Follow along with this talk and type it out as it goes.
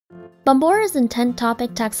Bombora's intent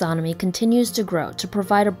topic taxonomy continues to grow to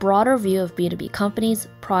provide a broader view of B2B companies,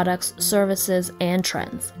 products, services, and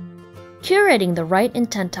trends. Curating the right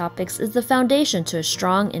intent topics is the foundation to a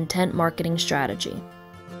strong intent marketing strategy.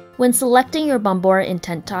 When selecting your Bombora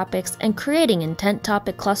intent topics and creating intent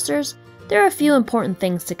topic clusters, there are a few important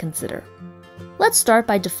things to consider. Let's start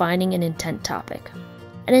by defining an intent topic.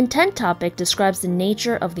 An intent topic describes the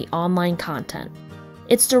nature of the online content.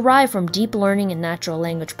 It's derived from deep learning and natural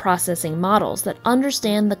language processing models that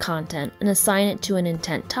understand the content and assign it to an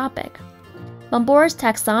intent topic. Bombora's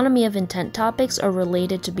taxonomy of intent topics are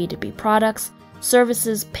related to B2B products,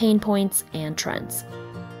 services, pain points, and trends.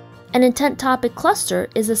 An intent topic cluster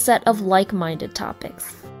is a set of like-minded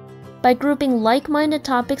topics. By grouping like-minded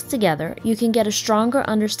topics together, you can get a stronger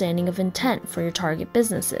understanding of intent for your target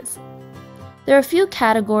businesses. There are a few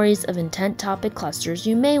categories of intent topic clusters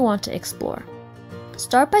you may want to explore.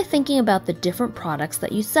 Start by thinking about the different products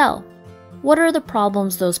that you sell. What are the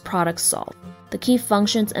problems those products solve? The key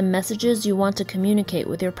functions and messages you want to communicate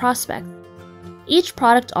with your prospect. Each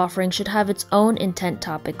product offering should have its own intent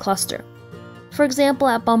topic cluster. For example,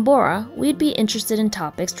 at Bombora, we'd be interested in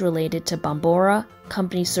topics related to Bombora,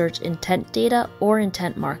 company search intent data, or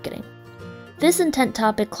intent marketing. This intent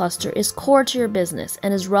topic cluster is core to your business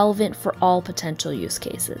and is relevant for all potential use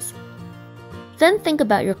cases. Then think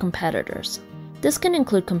about your competitors. This can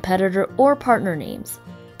include competitor or partner names,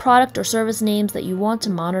 product or service names that you want to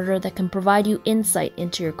monitor that can provide you insight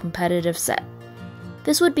into your competitive set.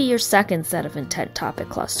 This would be your second set of intent topic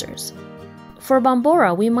clusters. For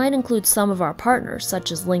Bombora, we might include some of our partners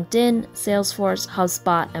such as LinkedIn, Salesforce,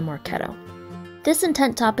 HubSpot, and Marketo. This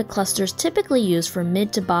intent topic cluster is typically used for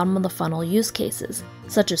mid to bottom of the funnel use cases,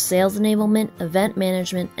 such as sales enablement, event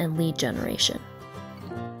management, and lead generation.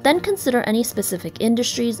 Then consider any specific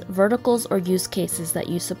industries, verticals, or use cases that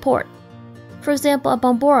you support. For example, at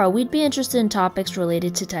Bombora, we'd be interested in topics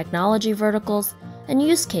related to technology verticals and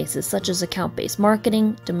use cases such as account-based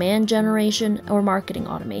marketing, demand generation, or marketing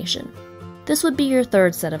automation. This would be your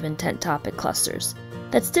third set of intent topic clusters.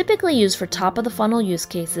 That's typically used for top-of-the-funnel use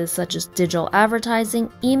cases such as digital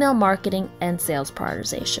advertising, email marketing, and sales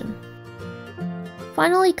prioritization.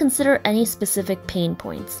 Finally, consider any specific pain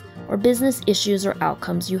points or business issues or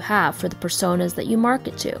outcomes you have for the personas that you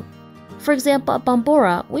market to. For example, at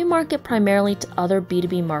Bombora, we market primarily to other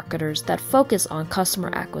B2B marketers that focus on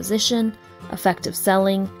customer acquisition, effective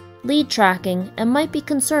selling, lead tracking, and might be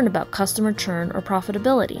concerned about customer churn or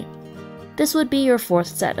profitability. This would be your fourth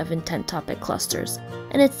set of intent topic clusters,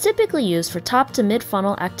 and it's typically used for top to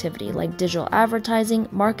mid-funnel activity like digital advertising,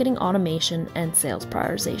 marketing automation, and sales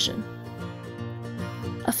prioritization.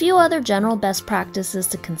 A few other general best practices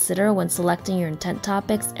to consider when selecting your intent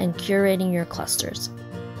topics and curating your clusters.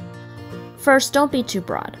 First, don't be too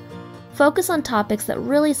broad. Focus on topics that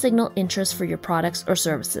really signal interest for your products or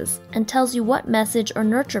services and tells you what message or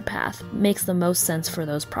nurture path makes the most sense for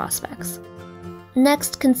those prospects.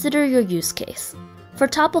 Next, consider your use case. For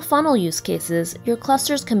top-of-funnel use cases, your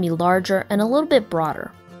clusters can be larger and a little bit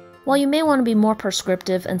broader, while you may want to be more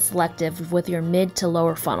prescriptive and selective with your mid to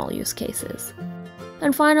lower funnel use cases.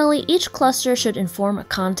 And finally, each cluster should inform a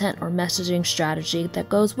content or messaging strategy that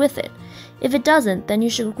goes with it. If it doesn't, then you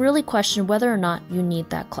should really question whether or not you need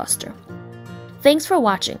that cluster. Thanks for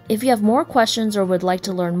watching. If you have more questions or would like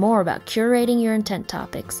to learn more about curating your intent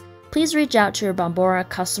topics, please reach out to your Bombora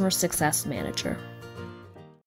Customer Success Manager.